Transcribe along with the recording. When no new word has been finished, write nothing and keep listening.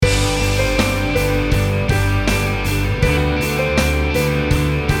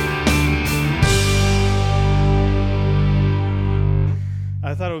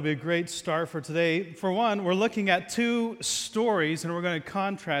would be a great start for today. For one, we're looking at two stories and we're going to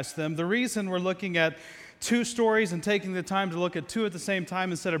contrast them. The reason we're looking at two stories and taking the time to look at two at the same time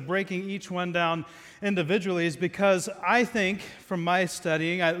instead of breaking each one down individually is because I think, from my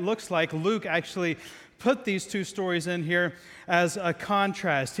studying, it looks like Luke actually put these two stories in here as a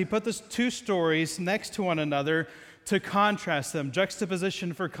contrast. He put these two stories next to one another to contrast them,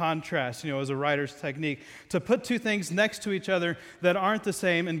 juxtaposition for contrast, as a writer's technique, to put two things next to each other that aren't the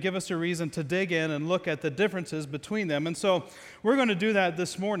same and give us a reason to dig in and look at the differences between them. And so we're going to do that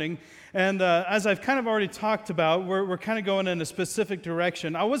this morning. And as I've kind of already talked about, we're kind of going in a specific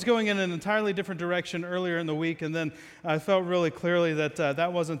direction. I was going in an entirely different direction earlier in the week, and then I felt really clearly that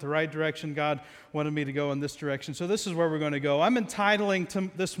that wasn't the right direction. God wanted me to go in this direction. So this is where we're going to go. I'm entitling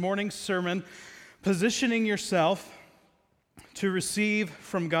this morning's sermon, Positioning Yourself to Receive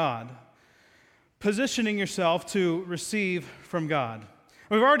from God. Positioning yourself to receive from God.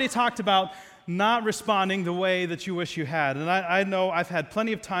 We've already talked about not responding the way that you wish you had. And I know I've had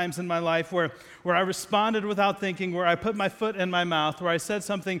plenty of times in my life where I responded without thinking, where I put my foot in my mouth, where I said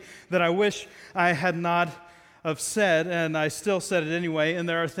something that I wish I had not have said, and I still said it anyway, and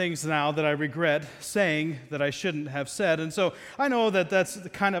there are things now that I regret saying that I shouldn't have said. And so I know that that's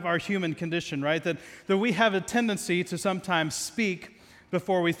kind of our human condition, right? That we have a tendency to sometimes speak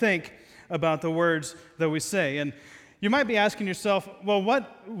before we think about the words that we say. And you might be asking yourself, well,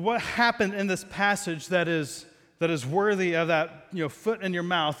 what happened in this passage that is worthy of that foot in your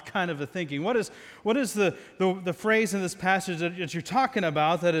mouth kind of a thinking? What is the phrase in this passage that you're talking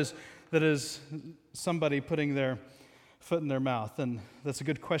about that is somebody putting their foot in their mouth? And that's a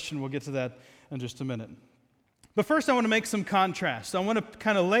good question. We'll get to that in just a minute. But first, I want to make some contrast. I want to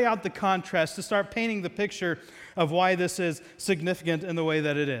kind of lay out the contrast to start painting the picture of why this is significant in the way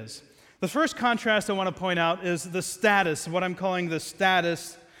that it is. The first contrast I want to point out is the status, what I'm calling the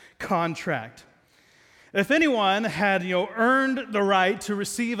status contract. If anyone had, earned the right to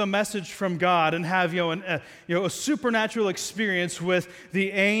receive a message from God and have, a supernatural experience with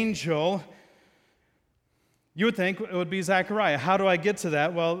the angel, you would think it would be Zechariah. How do I get to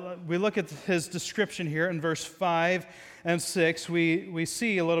that? Well, we look at his description here in verse 5 and 6. We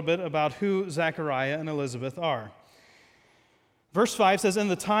see a little bit about who Zechariah and Elizabeth are. Verse 5 says, "In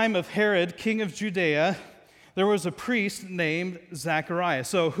the time of Herod, king of Judea, there was a priest named Zechariah."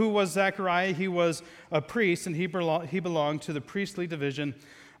 So who was Zechariah? He was a priest, and he belonged to the priestly division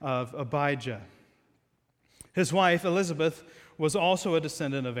of Abijah. His wife, Elizabeth, was also a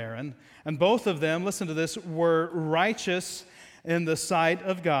descendant of Aaron, and both of them, listen to this, were righteous in the sight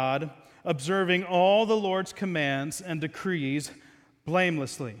of God, observing all the Lord's commands and decrees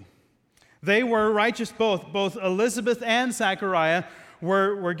blamelessly. They were righteous both Elizabeth and Zechariah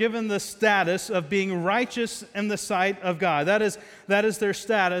were given the status of being righteous in the sight of God. That is their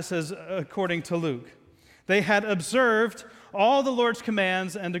status as according to Luke. They had observed all the Lord's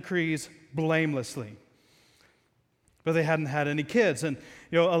commands and decrees blamelessly. But they hadn't had any kids. And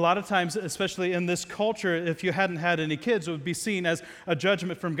a lot of times, especially in this culture, if you hadn't had any kids, it would be seen as a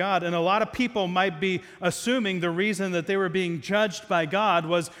judgment from God. And a lot of people might be assuming the reason that they were being judged by God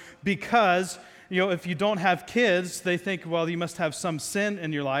was because, if you don't have kids, they think, well, you must have some sin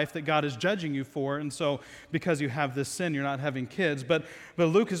in your life that God is judging you for. And so because you have this sin, you're not having kids. But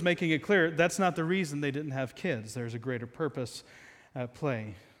Luke is making it clear that's not the reason they didn't have kids. There's a greater purpose at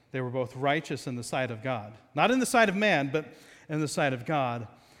play. They were both righteous in the sight of God. Not in the sight of man, but in the sight of God.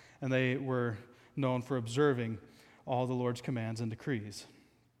 And they were known for observing all the Lord's commands and decrees.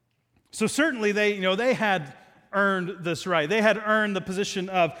 So certainly they had earned this right. They had earned the position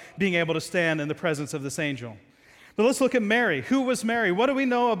of being able to stand in the presence of this angel. But let's look at Mary. Who was Mary? What do we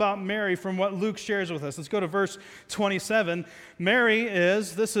know about Mary from what Luke shares with us? Let's go to verse 27. Mary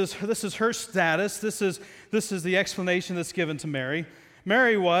this is her status. This is the explanation that's given to Mary.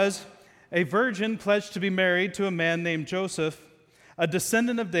 Mary was a virgin pledged to be married to a man named Joseph, a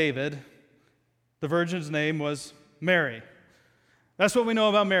descendant of David. The virgin's name was Mary. That's what we know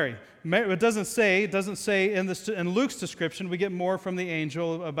about Mary. It doesn't say in Luke's description. We get more from the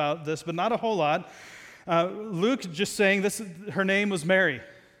angel about this, but not a whole lot. Luke just saying her name was Mary,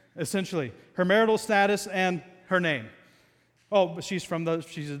 essentially. Her marital status and her name. Oh, but she's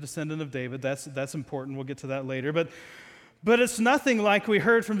a descendant of David. That's important. We'll get to that later. But it's nothing like we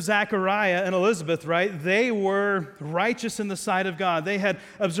heard from Zechariah and Elizabeth, right? They were righteous in the sight of God. They had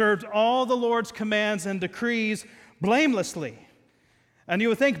observed all the Lord's commands and decrees blamelessly. And you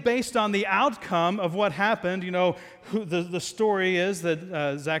would think based on the outcome of what happened, the story is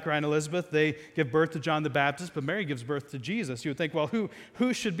that Zachariah and Elizabeth, they give birth to John the Baptist, but Mary gives birth to Jesus. You would think, well,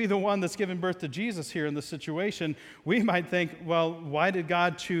 who should be the one that's giving birth to Jesus here in this situation? We might think, well, why did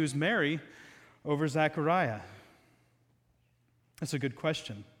God choose Mary over Zachariah? That's a good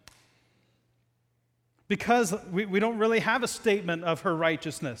question. Because we don't really have a statement of her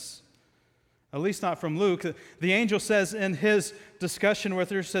righteousness. At least not from Luke. The angel says in his discussion with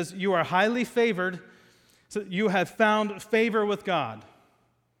her, says, you are highly favored, so you have found favor with God.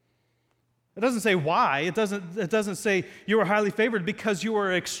 It doesn't say why. It doesn't say you are highly favored because you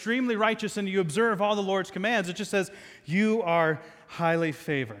are extremely righteous and you observe all the Lord's commands. It just says you are highly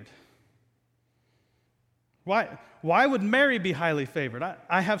favored. Why would Mary be highly favored?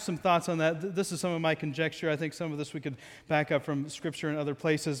 I have some thoughts on that. This is some of my conjecture. I think some of this we could back up from Scripture and other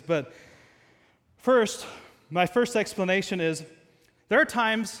places, but first, my first explanation is there are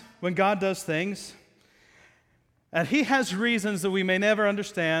times when God does things and He has reasons that we may never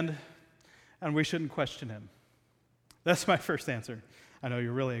understand and we shouldn't question Him. That's my first answer. I know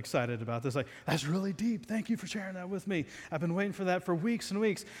you're really excited about this. Like, that's really deep. Thank you for sharing that with me. I've been waiting for that for weeks and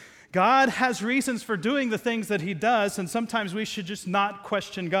weeks. God has reasons for doing the things that He does, and sometimes we should just not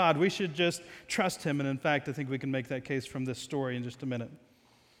question God. We should just trust Him. And in fact, I think we can make that case from this story in just a minute.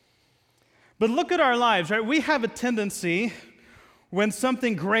 But look at our lives, right? We have a tendency when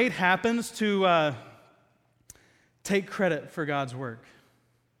something great happens to take credit for God's work.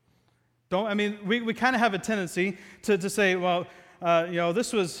 We kind of have a tendency to say, well,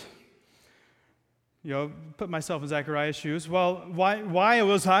 this was, put myself in Zechariah's shoes. Well, why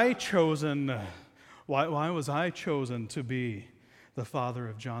was I chosen? Why was I chosen to be the father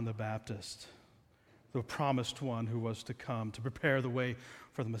of John the Baptist, the promised one who was to come to prepare the way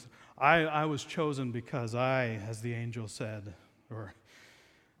for the Messiah? I was chosen because as the angel said, or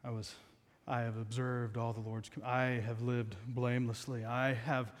I have observed all the Lord's commands. I have lived blamelessly. I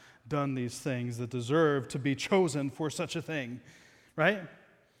have done these things that deserve to be chosen for such a thing, right?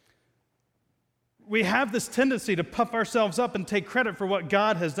 We have this tendency to puff ourselves up and take credit for what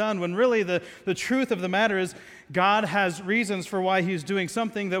God has done, when really the truth of the matter is God has reasons for why He's doing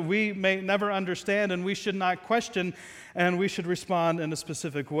something that we may never understand, and we should not question, and we should respond in a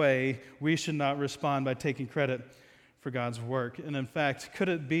specific way. We should not respond by taking credit for God's work. And in fact, could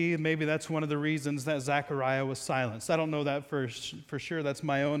it be maybe that's one of the reasons that Zechariah was silenced? I don't know that for sure. That's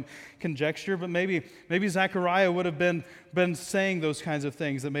my own conjecture. But maybe Zechariah would have been saying those kinds of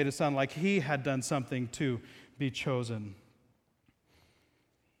things that made it sound like he had done something to be chosen.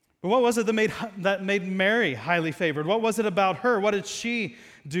 But what was it that made Mary highly favored? What was it about her? What did she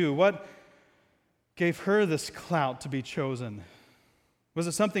do? What gave her this clout to be chosen? Was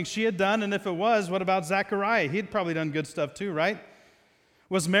it something she had done? And if it was, what about Zechariah? He'd probably done good stuff too, right?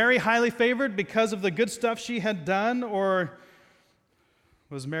 Was Mary highly favored because of the good stuff she had done? Or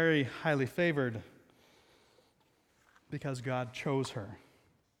was Mary highly favored because God chose her?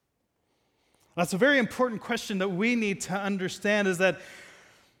 That's a very important question that we need to understand, is that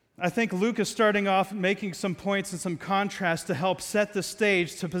I think Luke is starting off making some points and some contrast to help set the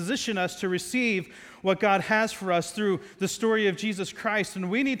stage, to position us to receive what God has for us through the story of Jesus Christ.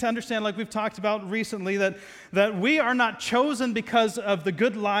 And we need to understand, like we've talked about recently, that we are not chosen because of the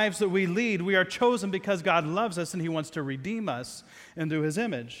good lives that we lead. We are chosen because God loves us and He wants to redeem us into His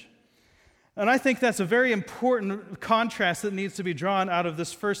image. And I think that's a very important contrast that needs to be drawn out of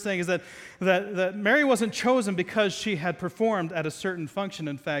this first thing, is that Mary wasn't chosen because she had performed at a certain function.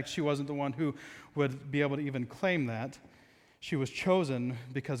 In fact, she wasn't the one who would be able to even claim that. She was chosen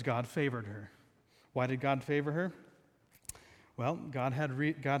because God favored her. Why did God favor her? Well, God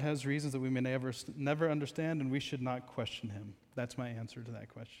has reasons that we may never understand, and we should not question Him. That's my answer to that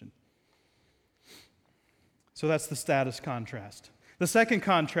question. So that's the status contrast. The second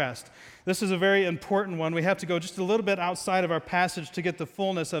contrast, this is a very important one. We have to go just a little bit outside of our passage to get the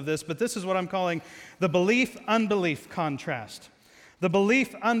fullness of this, but this is what I'm calling the belief-unbelief contrast. The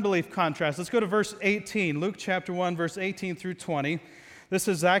belief-unbelief contrast. Let's go to verse 18, Luke chapter 1, verse 18 through 20. This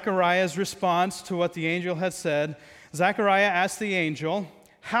is Zechariah's response to what the angel had said. Zechariah asked the angel,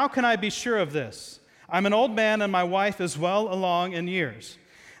 "How can I be sure of this? I'm an old man and my wife is well along in years."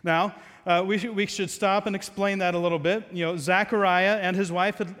 Now, we should stop and explain that a little bit. Zechariah and his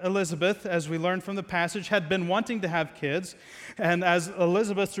wife Elizabeth, as we learned from the passage, had been wanting to have kids. And as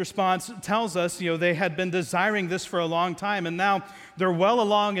Elizabeth's response tells us, they had been desiring this for a long time. And now they're well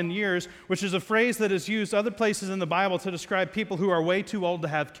along in years, which is a phrase that is used other places in the Bible to describe people who are way too old to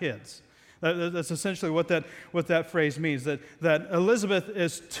have kids. That's essentially what that phrase means, that Elizabeth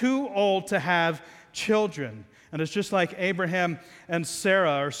is too old to have children. And it's just like Abraham and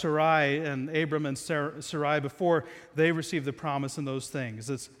Sarah, or Sarai, and Abram and Sarai before they received the promise and those things.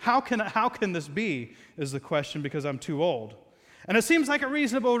 It's how can this be, is the question, because I'm too old. And it seems like a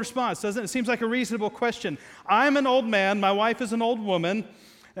reasonable response, doesn't it? It seems like a reasonable question. I'm an old man, my wife is an old woman,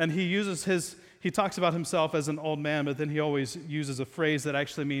 and he talks about himself as an old man, but then he always uses a phrase that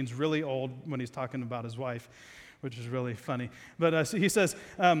actually means really old when he's talking about his wife, which is really funny. But he says,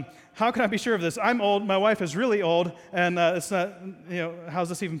 how can I be sure of this? I'm old, my wife is really old, and it's not, how's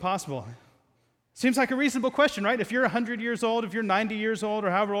this even possible? Seems like a reasonable question, right? If you're 100 years old, if you're 90 years old, or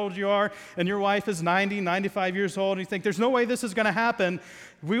however old you are, and your wife is 90, 95 years old, and you think, there's no way this is going to happen,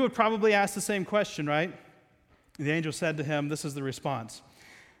 we would probably ask the same question, right? The angel said to him, this is the response: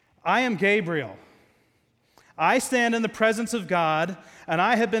 I am Gabriel. I stand in the presence of God, and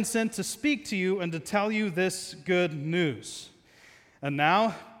I have been sent to speak to you and to tell you this good news. And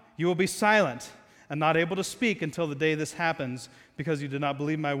now you will be silent and not able to speak until the day this happens, because you did not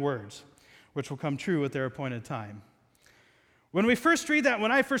believe my words, which will come true at their appointed time. When I first read that,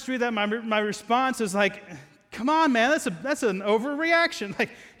 my response is like, come on, man, that's an overreaction. Like,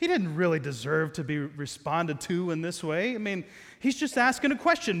 he didn't really deserve to be responded to in this way. I mean, he's just asking a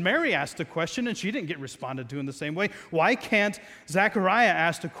question. Mary asked a question, and she didn't get responded to in the same way. Why can't Zechariah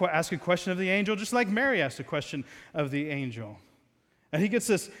ask a question of the angel just like Mary asked a question of the angel? And he gets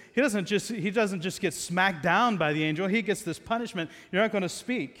this, he doesn't just get smacked down by the angel. He gets this punishment. You're not going to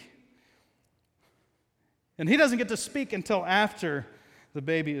speak. And he doesn't get to speak until after the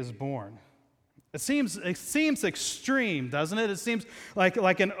baby is born. It seems extreme, doesn't it? It seems like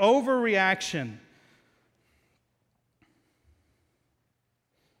an overreaction.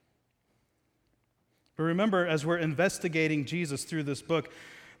 But remember, as we're investigating Jesus through this book,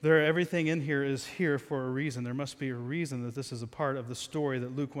 everything in here is here for a reason. There must be a reason that this is a part of the story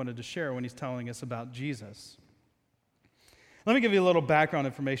that Luke wanted to share when he's telling us about Jesus. Let me give you a little background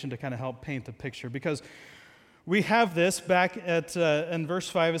information to kind of help paint the picture, because we have this back in verse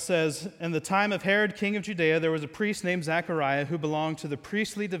 5. It says, in the time of Herod, king of Judea, there was a priest named Zechariah who belonged to the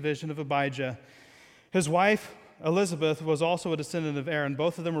priestly division of Abijah. His wife, Elizabeth, was also a descendant of Aaron.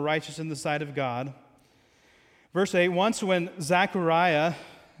 Both of them were righteous in the sight of God. Verse 8, once when Zechariah,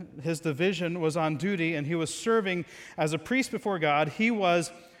 his division, was on duty and he was serving as a priest before God, he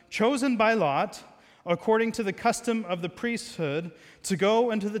was chosen by lot, according to the custom of the priesthood, to go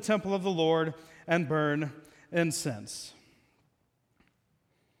into the temple of the Lord and burn incense.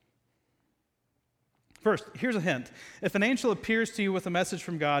 First, here's a hint. If an angel appears to you with a message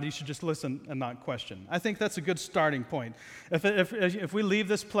from God, you should just listen and not question. I think that's a good starting point. If we leave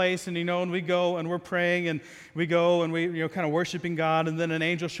this place and and we go and we're praying and we go and we kind of worshiping God, and then an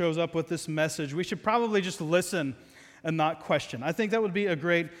angel shows up with this message, we should probably just listen and not question. I think that would be a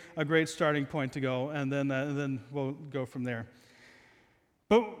great starting point to go, and then we'll go from there.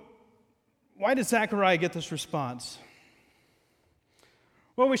 But why did Zechariah get this response?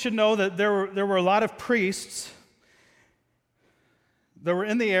 Well, we should know that there were a lot of priests that were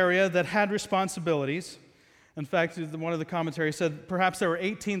in the area that had responsibilities. In fact, one of the commentaries said perhaps there were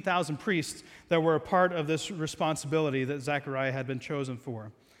 18,000 priests that were a part of this responsibility that Zechariah had been chosen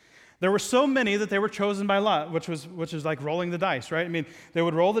for. There were so many that they were chosen by lot, which is like rolling the dice, right? I mean, they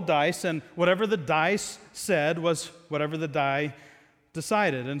would roll the dice, and whatever the dice said was whatever the die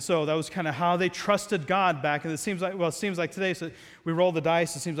decided. And so that was kind of how they trusted God back. And it seems like today, so we roll the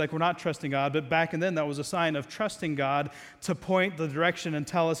dice, it seems like we're not trusting God, but back then that was a sign of trusting God to point the direction and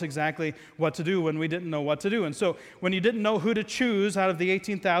tell us exactly what to do when we didn't know what to do. And so when you didn't know who to choose out of the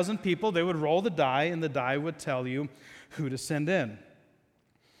 18,000 people, they would roll the die, and the die would tell you who to send in.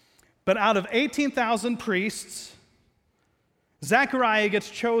 But out of 18,000 priests, Zechariah gets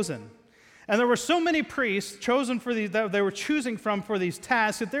chosen. And there were so many priests chosen for these that they were choosing from for these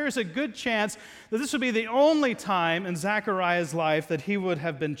tasks that there is a good chance that this would be the only time in Zechariah's life that he would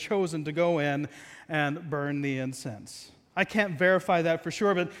have been chosen to go in and burn the incense. I can't verify that for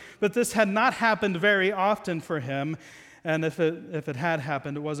sure, but this had not happened very often for him. And if it had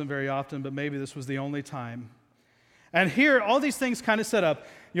happened, it wasn't very often, but maybe this was the only time. And here, all these things kind of set up.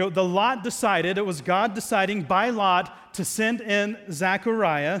 The lot decided, it was God deciding by lot to send in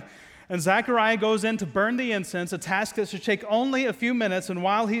Zechariah. And Zechariah goes in to burn the incense, a task that should take only a few minutes. And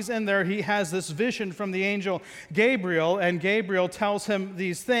while he's in there, he has this vision from the angel Gabriel, and Gabriel tells him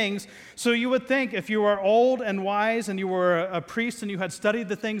these things. So you would think if you are old and wise and you were a priest and you had studied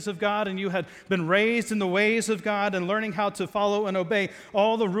the things of God and you had been raised in the ways of God and learning how to follow and obey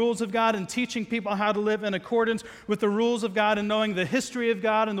all the rules of God and teaching people how to live in accordance with the rules of God and knowing the history of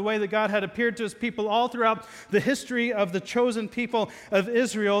God and the way that God had appeared to his people all throughout the history of the chosen people of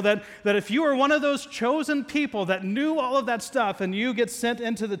Israel, that that if you are one of those chosen people that knew all of that stuff and you get sent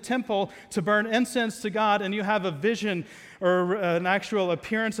into the temple to burn incense to God and you have a vision or an actual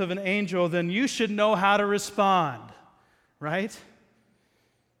appearance of an angel, then you should know how to respond, right?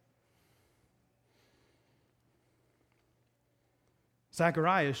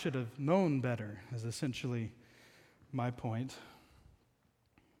 Zechariah should have known better, is essentially my point.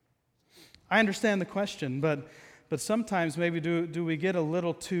 I understand the question, but sometimes maybe do we get a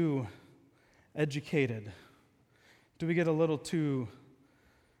little too educated? Do we get a little too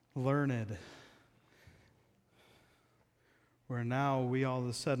learned? Where now we all of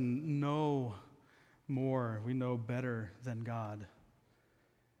a sudden know more, we know better than God.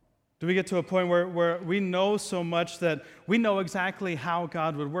 Do we get to a point where we know so much that we know exactly how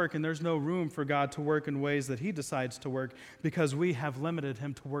God would work, and there's no room for God to work in ways that He decides to work because we have limited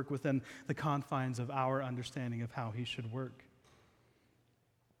Him to work within the confines of our understanding of how He should work?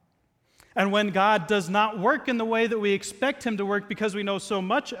 And when God does not work in the way that we expect Him to work because we know so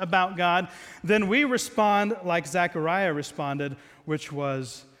much about God, then we respond like Zechariah responded, which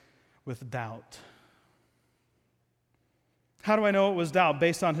was with doubt. How do I know it was doubt?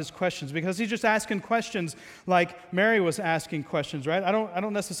 Based on his questions. Because he's just asking questions like Mary was asking questions, right? I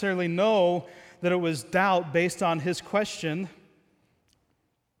don't necessarily know that it was doubt based on his question,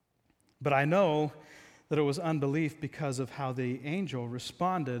 but I know that it was unbelief because of how the angel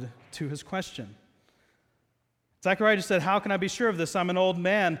responded to his question. Zechariah just said, "How can I be sure of this? I'm an old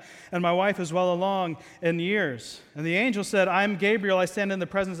man, and my wife is well along in years." And the angel said, "I'm Gabriel. I stand in the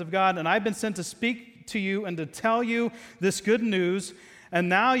presence of God, and I've been sent to speak to you and to tell you this good news. And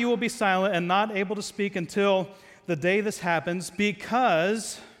now you will be silent and not able to speak until the day this happens,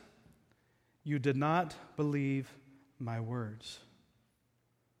 because you did not believe my words."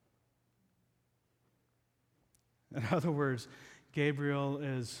 In other words, Gabriel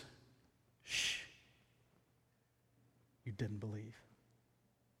is, shh, you didn't believe.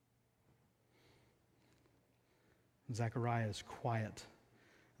 Zechariah is quiet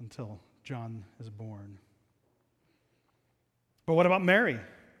until John is born. But what about Mary?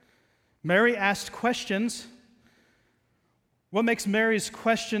 Mary asked questions. What makes Mary's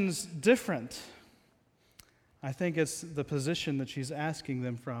questions different? I think it's the position that she's asking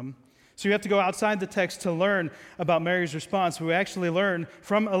them from. So you have to go outside the text to learn about Mary's response. We actually learn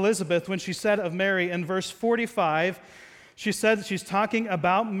from Elizabeth when she said of Mary in verse 45, she said, she's talking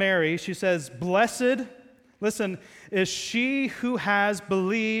about Mary. She says, "Blessed," listen, "is she who has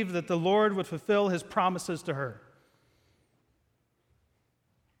believed that the Lord would fulfill his promises to her."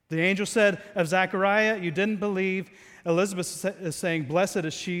 The angel said of Zechariah, "You didn't believe." Elizabeth is saying, "Blessed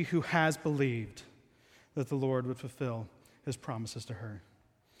is she who has believed that the Lord would fulfill his promises to her."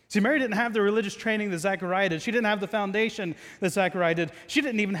 See, Mary didn't have the religious training that Zechariah did. She didn't have the foundation that Zechariah did. She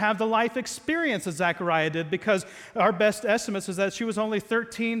didn't even have the life experience that Zechariah did, because our best estimates is that she was only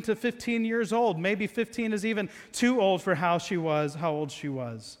 13 to 15 years old. Maybe 15 is even too old for how old she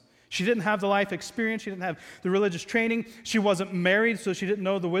was. She didn't have the life experience. She didn't have the religious training. She wasn't married, so she didn't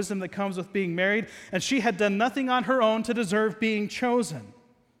know the wisdom that comes with being married. And she had done nothing on her own to deserve being chosen.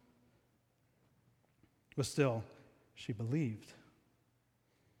 But still, she believed.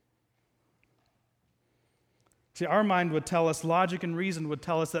 See, our mind would tell us, logic and reason would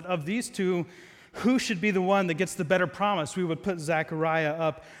tell us that of these two, who should be the one that gets the better promise? We would put Zechariah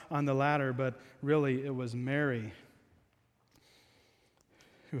up on the ladder, but really it was Mary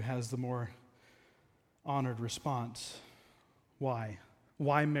who has the more honored response. Why?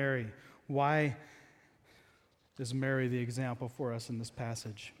 Why Mary? Why is Mary the example for us in this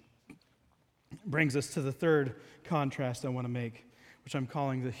passage? Brings us to the third contrast I want to make, which I'm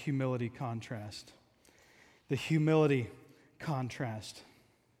calling the humility contrast. The humility contrast.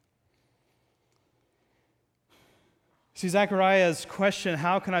 See, Zechariah's question,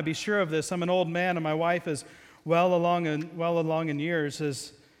 "How can I be sure of this? I'm an old man and my wife is well along in years,"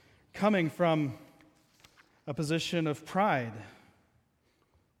 is coming from a position of pride.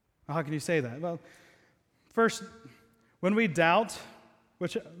 How can you say that? Well, first, when we doubt,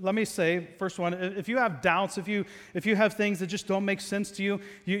 which, let me say, first one, if you have doubts, if you have things that just don't make sense to you,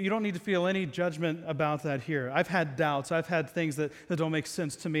 you don't need to feel any judgment about that here. I've had doubts. I've had things that don't make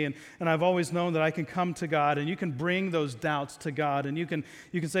sense to me, and I've always known that I can come to God, and you can bring those doubts to God, and you can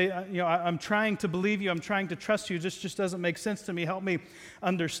say, I'm trying to believe you. I'm trying to trust you. This just doesn't make sense to me. Help me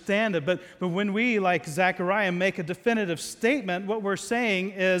understand it. But when we, like Zechariah, make a definitive statement, what we're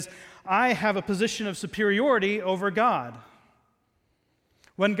saying is, I have a position of superiority over God.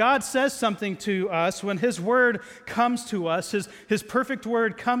 When God says something to us, when His word comes to us, His perfect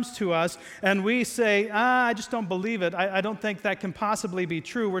word comes to us, and we say, I just don't believe it. I don't think that can possibly be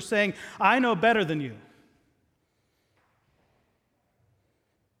true. We're saying, I know better than you.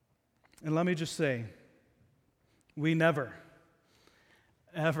 And let me just say, we never,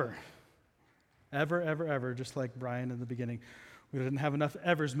 ever, just like Brian in the beginning, we didn't have enough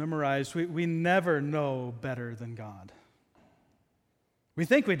evers memorized. We never know better than God. We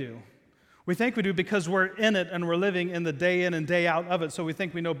think we do. We think we do because we're in it and we're living in the day in and day out of it, so we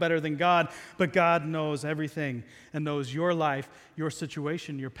think we know better than God, but God knows everything and knows your life, your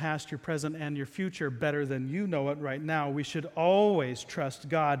situation, your past, your present, and your future better than you know it right now. We should always trust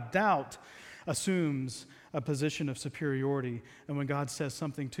God. Doubt assumes a position of superiority, and when God says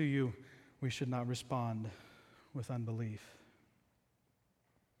something to you, we should not respond with unbelief.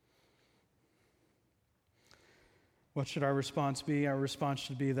 What should our response be? Our response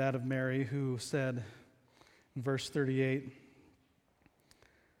should be that of Mary, who said in verse 38,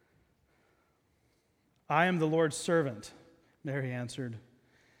 I am the Lord's servant. Mary answered,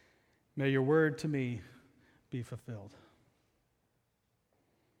 may your word to me be fulfilled.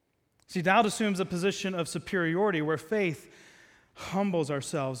 See, doubt assumes a position of superiority where faith humbles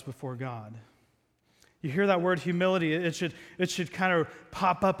ourselves before God. You hear that word humility, it should kind of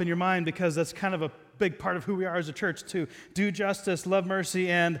pop up in your mind because that's kind of a big part of who we are as a church, to do justice, love mercy,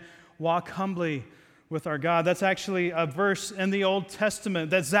 and walk humbly with our God. That's actually a verse in the Old Testament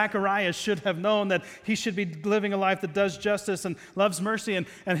that Zechariah should have known, that he should be living a life that does justice and loves mercy,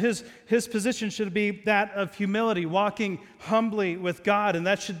 and his position should be that of humility, walking humbly with God, and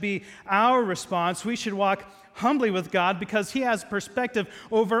that should be our response. We should walk humbly with God because He has perspective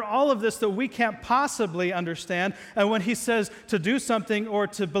over all of this that we can't possibly understand. And when He says to do something or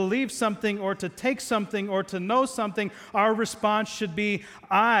to believe something or to take something or to know something, our response should be,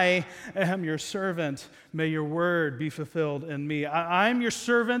 I am your servant. May your word be fulfilled in me. I'm your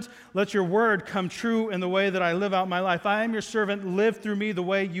servant. Let your word come true in the way that I live out my life. I am your servant. Live through me the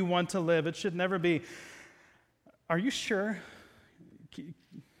way you want to live. It should never be, are you sure?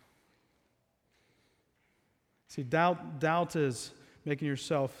 See, doubt is making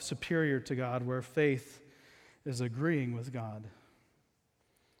yourself superior to God, where faith is agreeing with God.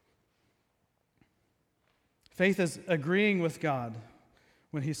 Faith is agreeing with God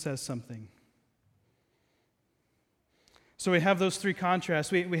when He says something. So we have those three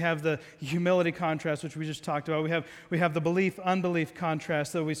contrasts. We have the humility contrast, which we just talked about. We have the belief-unbelief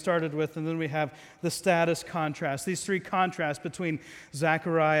contrast that we started with, and then we have the status contrast. These three contrasts between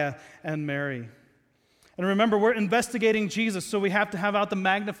Zechariah and Mary. And remember, we're investigating Jesus, so we have to have out the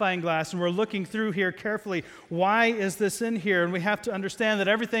magnifying glass, and we're looking through here carefully. Why is this in here? And we have to understand that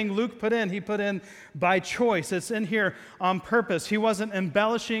everything Luke put in, he put in by choice. It's in here on purpose. He wasn't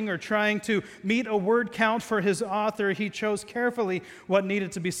embellishing or trying to meet a word count for his author. He chose carefully what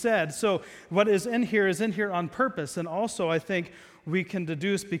needed to be said. So what is in here on purpose. And also, I think we can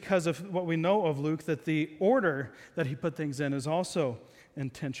deduce, because of what we know of Luke, that the order that he put things in is also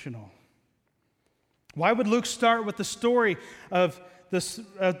intentional. Why would Luke start with the story of this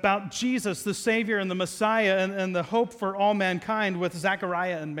about Jesus, the Savior and the Messiah, and the hope for all mankind with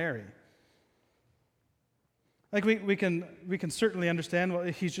Zechariah and Mary? Like we can certainly understand, well,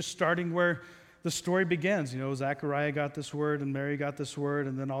 he's just starting where the story begins. You know, Zechariah got this word and Mary got this word,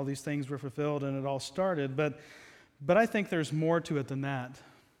 and then all these things were fulfilled and it all started. But I think there's more to it than that.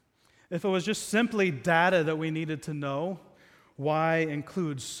 If it was just simply data that we needed to know, why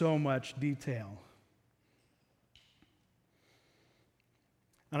include so much detail?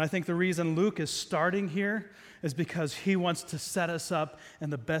 And I think the reason Luke is starting here is because he wants to set us up in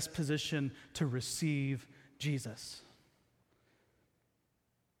the best position to receive Jesus.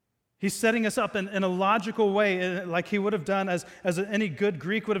 He's setting us up in a logical way, like he would have done, as any good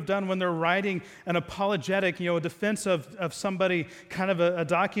Greek would have done when they're writing an apologetic, a defense of somebody, kind of a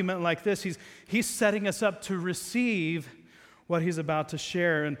document like this. He's setting us up to receive what he's about to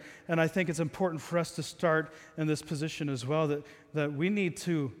share. And I think it's important for us to start in this position as well, that we need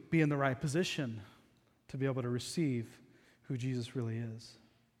to be in the right position to be able to receive who Jesus really is.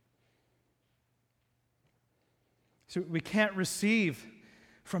 So we can't receive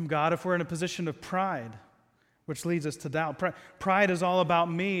from God if we're in a position of pride, which leads us to doubt. Pride is all about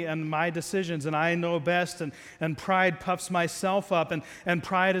me and my decisions, and I know best, and pride puffs myself up, and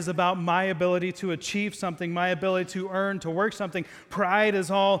pride is about my ability to achieve something, my ability to earn, to work something. Pride is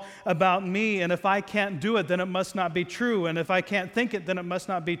all about me, and if I can't do it, then it must not be true, and if I can't think it, then it must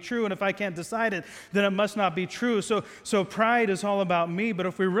not be true, and if I can't decide it, then it must not be true. So pride is all about me, but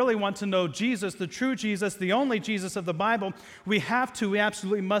if we really want to know Jesus, the true Jesus, the only Jesus of the Bible, we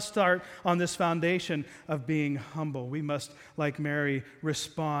absolutely must start on this foundation of being humble. We must, like Mary,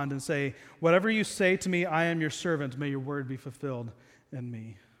 respond and say, whatever you say to me, I am your servant. May your word be fulfilled in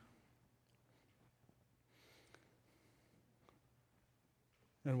me.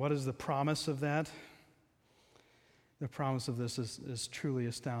 And what is the promise of that? The promise of this is truly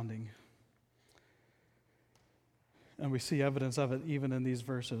astounding. And we see evidence of it even in these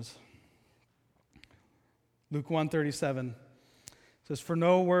verses. Luke 1:37 says, for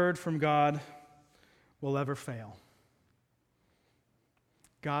no word from God will ever fail.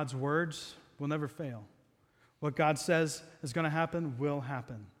 God's words will never fail. What God says is going to happen will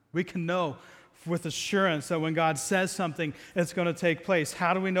happen. We can know with assurance that when God says something, it's going to take place.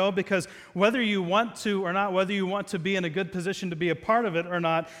 How do we know? Because whether you want to or not, whether you want to be in a good position to be a part of it or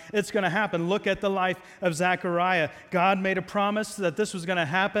not, it's going to happen. Look at the life of Zechariah. God made a promise that this was going to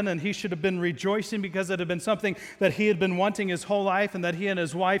happen, and he should have been rejoicing because it had been something that he had been wanting his whole life and that he and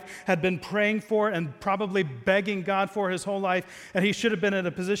his wife had been praying for and probably begging God for his whole life. And he should have been in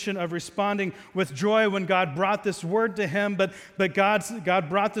a position of responding with joy when God brought this word to him. But God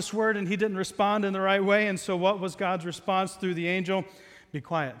brought this word, and he didn't respond in the right way. And so what was God's response through the angel? Be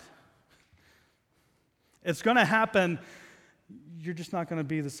quiet. It's going to happen. You're just not going to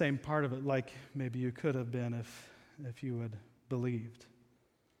be the same part of it like maybe you could have been if you had believed.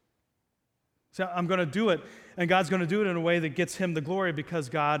 So I'm going to do it, and God's going to do it in a way that gets him the glory because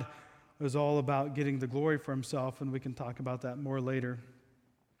God is all about getting the glory for himself, and we can talk about that more later.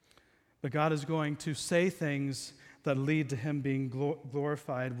 But God is going to say things that lead to him being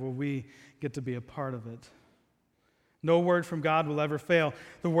glorified, where we get to be a part of it. No word from God will ever fail.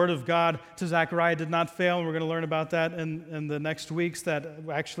 The word of God to Zechariah did not fail, and we're going to learn about that in the next weeks, that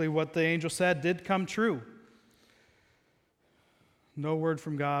actually what the angel said did come true. No word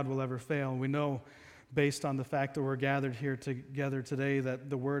from God will ever fail. We know, based on the fact that we're gathered here together today,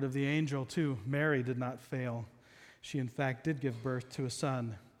 that the word of the angel to Mary did not fail. She, in fact, did give birth to a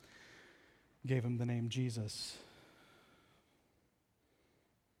son, gave him the name Jesus.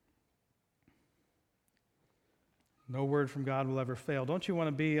 No word from God will ever fail. Don't you want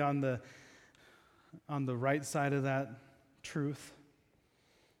to be on the right side of that truth?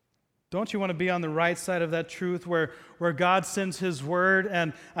 Don't you want to be on the right side of that truth where God sends his word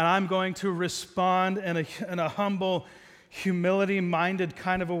and I'm going to respond in a humble, humility-minded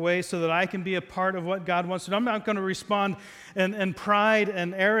kind of a way so that I can be a part of what God wants to do? I'm not going to respond in pride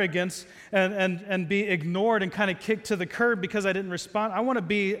and arrogance and be ignored and kind of kicked to the curb because I didn't respond. I want to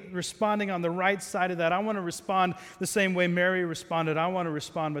be responding on the right side of that. I want to respond the same way Mary responded. I want to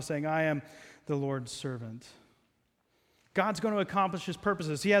respond by saying, I am the Lord's servant. God's going to accomplish his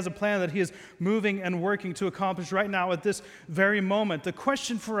purposes. He has a plan that he is moving and working to accomplish right now at this very moment. The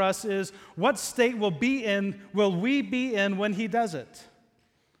question for us is, what state will we be in when he does it?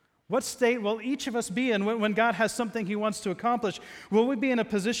 What state will each of us be in when God has something he wants to accomplish? Will we be in a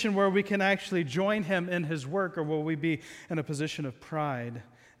position where we can actually join him in his work, or will we be in a position of pride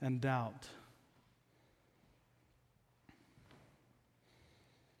and doubt?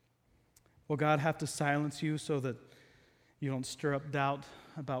 Will God have to silence you so that you don't stir up doubt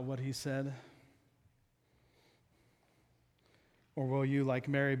about what he said? Or will you, like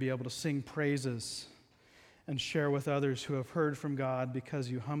Mary, be able to sing praises and share with others who have heard from God because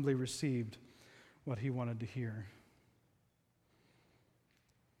you humbly received what he wanted to hear?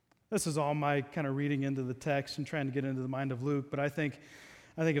 This is all my kind of reading into the text and trying to get into the mind of Luke, but I think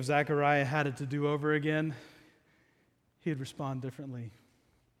if Zechariah had it to do over again, he'd respond differently.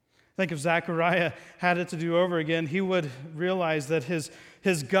 I think if Zechariah had it to do over again, he would realize that his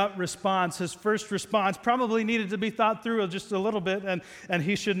gut response, his first response, probably needed to be thought through just a little bit, and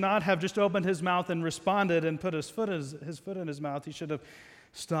he should not have just opened his mouth and responded and put his foot in his mouth. He should have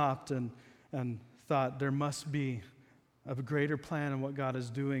stopped and thought, there must be a greater plan in what God is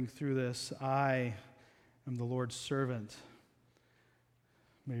doing through this. I am the Lord's servant.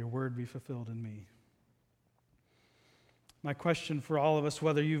 May your word be fulfilled in me. My question for all of us,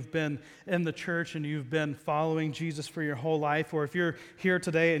 whether you've been in the church and you've been following Jesus for your whole life, or if you're here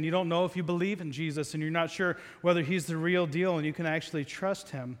today and you don't know if you believe in Jesus and you're not sure whether he's the real deal and you can actually trust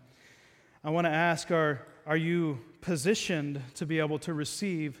him, I want to ask, are you positioned to be able to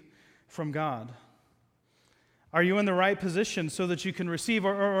receive from God? Are you in the right position so that you can receive?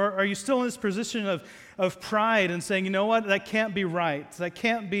 Or are you still in this position of pride and saying, you know what, that can't be right. That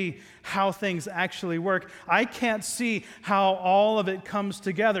can't be how things actually work. I can't see how all of it comes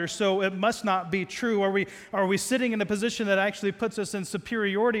together, so it must not be true. Are we sitting in a position that actually puts us in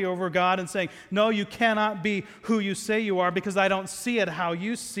superiority over God and saying, no, you cannot be who you say you are because I don't see it how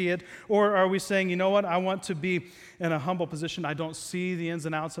you see it? Or are we saying, you know what, I want to be in a humble position. I don't see the ins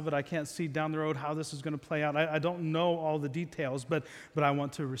and outs of it. I can't see down the road how this is going to play out. I don't know all the details, but I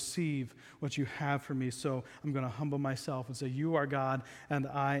want to receive what you have for me. So I'm going to humble myself and say, you are God and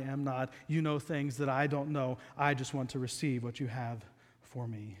I am not. You know things that I don't know. I just want to receive what you have for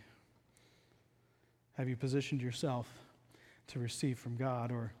me. Have you positioned yourself to receive from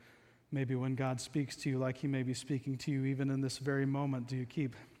God? Or maybe when God speaks to you like he may be speaking to you even in this very moment, do you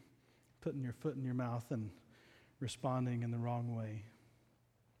keep putting your foot in your mouth and responding in the wrong way?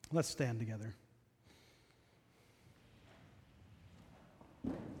 Let's stand together.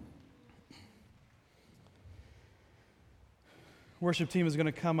 Worship team is going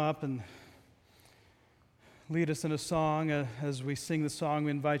to come up and lead us in a song. As we sing the song, we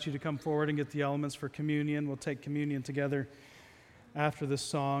invite you to come forward and get the elements for communion. We'll take communion together after this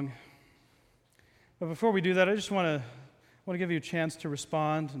song. But before we do that, I just want to give you a chance to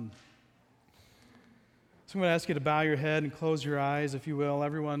respond. And so I'm going to ask you to bow your head and close your eyes, if you will.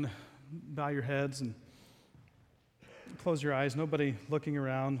 Everyone, bow your heads and close your eyes. Nobody looking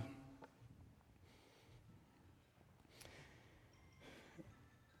around.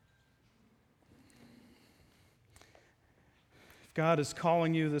 If God is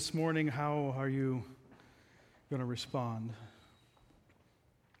calling you this morning, how are you going to respond?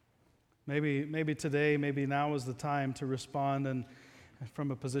 Maybe today, maybe now is the time to respond and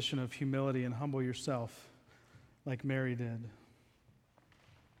from a position of humility and humble yourself like Mary did. And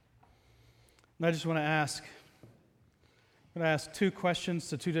I just want to ask, two questions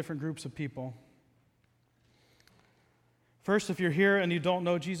to two different groups of people. First, if you're here and you don't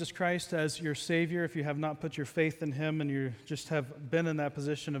know Jesus Christ as your Savior, if you have not put your faith in Him and you just have been in that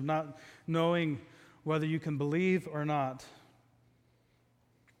position of not knowing whether you can believe or not,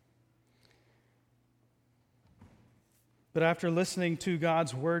 but after listening to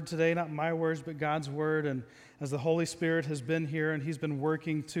God's Word today, not my words, but God's Word, and as the Holy Spirit has been here and He's been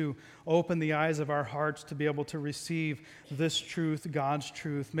working to open the eyes of our hearts to be able to receive this truth, God's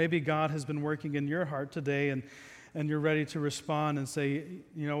truth, maybe God has been working in your heart today and you're ready to respond and say,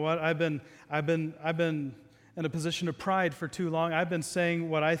 you know what, I've been in a position of pride for too long. I've been saying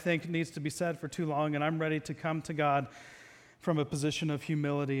what I think needs to be said for too long, and I'm ready to come to God from a position of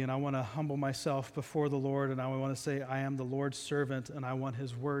humility, and I want to humble myself before the Lord, and I want to say, I am the Lord's servant, and I want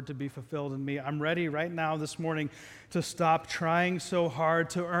His word to be fulfilled in me. I'm ready right now this morning to stop trying so hard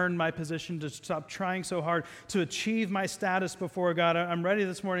to earn my position, to stop trying so hard to achieve my status before God. I'm ready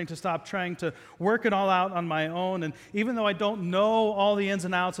this morning to stop trying to work it all out on my own, and even though I don't know all the ins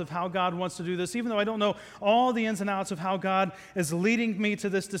and outs of how God wants to do this, even though I don't know all the ins and outs of how God is leading me to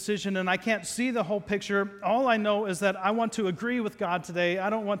this decision, and I can't see the whole picture, all I know is that I want to agree with God today. I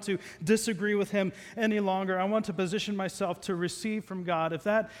don't want to disagree with Him any longer. I want to position myself to receive from God. If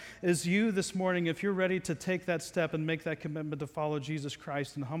that is you this morning, if you're ready to take that step and make that commitment to follow Jesus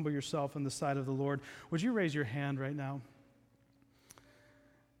Christ and humble yourself in the sight of the Lord, would you raise your hand right now?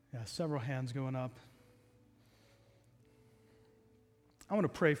 Yeah, several hands going up. I want to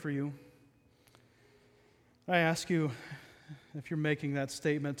pray for you. I ask you, if you're making that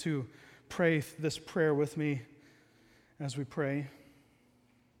statement, to pray this prayer with me as we pray.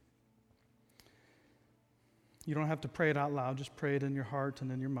 You don't have to pray it out loud, just pray it in your heart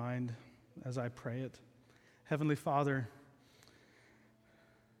and in your mind as I pray it. Heavenly Father,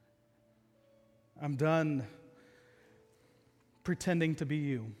 I'm done pretending to be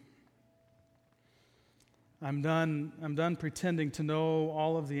you. I'm done pretending to know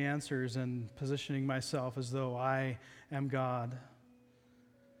all of the answers and positioning myself as though I am God.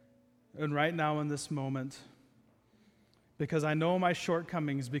 And right now in this moment, because I know my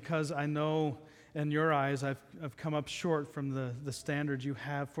shortcomings, because I know in your eyes I've come up short from the standards you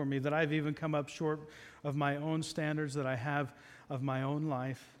have for me, that I've even come up short of my own standards that I have of my own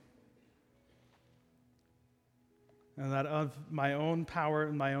life, and that of my own power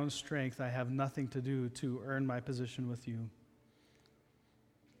and my own strength I have nothing to do to earn my position with you.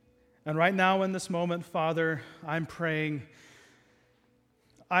 And right now in this moment, Father, I'm praying,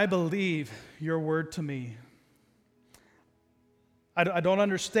 I believe your word to me. I don't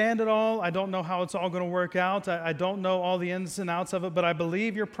understand it all. I don't know how it's all going to work out. I don't know all the ins and outs of it, but I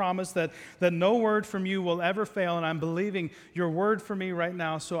believe your promise that no word from you will ever fail, and I'm believing your word for me right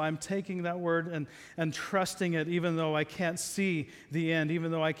now, so I'm taking that word and trusting it, even though I can't see the end,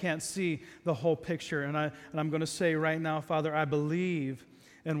 even though I can't see the whole picture. And I'm going to say right now, Father, I believe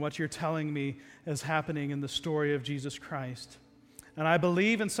in what you're telling me is happening in the story of Jesus Christ. And I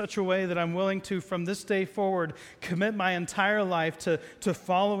believe in such a way that I'm willing to, from this day forward, commit my entire life to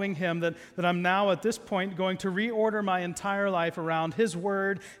following him, that I'm now at this point going to reorder my entire life around his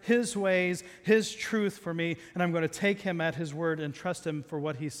word, his ways, his truth for me, and I'm going to take him at his word and trust him for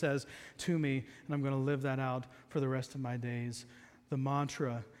what he says to me, and I'm going to live that out for the rest of my days. The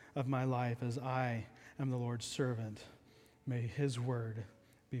mantra of my life is, I am the Lord's servant. May his word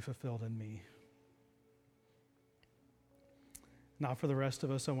be fulfilled in me. Now, for the rest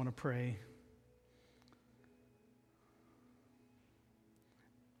of us, I want to pray.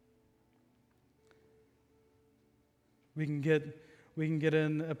 We can get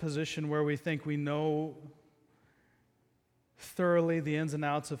in a position where we think we know thoroughly the ins and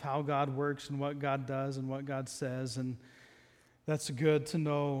outs of how God works and what God does and what God says, and that's good to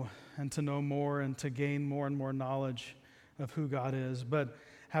know and to know more and to gain more and more knowledge of who God is. But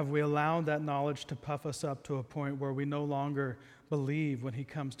have we allowed that knowledge to puff us up to a point where we no longer believe when he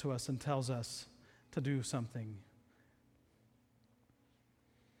comes to us and tells us to do something?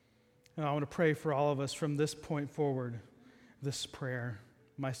 And I want to pray for all of us from this point forward, this prayer,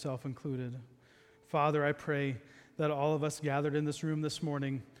 myself included. Father, I pray that all of us gathered in this room this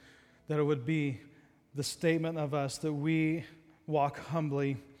morning, that it would be the statement of us that we walk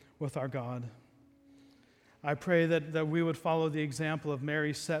humbly with our God. I pray that we would follow the example of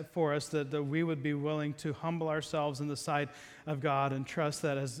Mary set for us, that we would be willing to humble ourselves in the sight of God and trust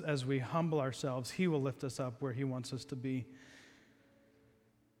that as we humble ourselves, he will lift us up where he wants us to be.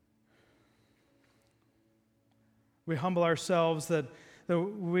 We humble ourselves that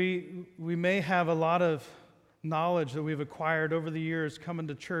we may have a lot of knowledge that we've acquired over the years coming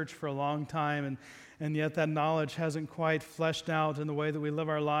to church for a long time, and yet that knowledge hasn't quite fleshed out in the way that we live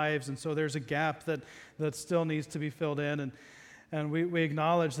our lives, and so there's a gap that still needs to be filled in, and we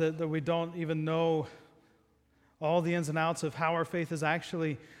acknowledge that we don't even know all the ins and outs of how our faith is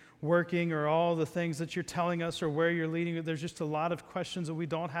actually working, or all the things that you're telling us, or where you're leading. There's just a lot of questions that we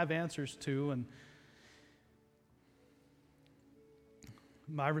don't have answers to, and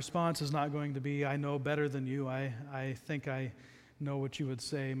my response is not going to be, I know better than you. I think I know what you would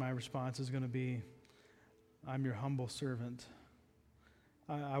say. My response is going to be, I'm your humble servant.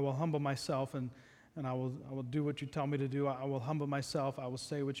 I will humble myself and I will do what you tell me to do. I will humble myself. I will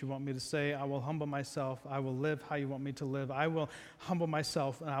say what you want me to say. I will humble myself. I will live how you want me to live. I will humble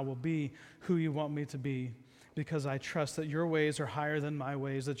myself and I will be who you want me to be, because I trust that your ways are higher than my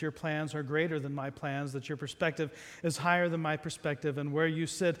ways, that your plans are greater than my plans, that your perspective is higher than my perspective, and where you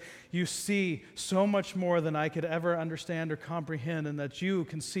sit, you see so much more than I could ever understand or comprehend, and that you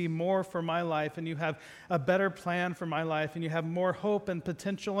can see more for my life, and you have a better plan for my life, and you have more hope and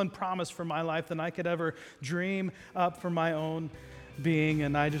potential and promise for my life than I could ever dream up for my own being.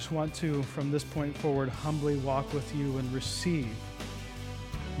 And I just want to, from this point forward, humbly walk with you and receive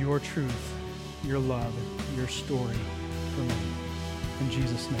your truth, your love, your story for me. In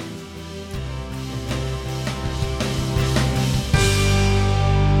Jesus' name. Amen.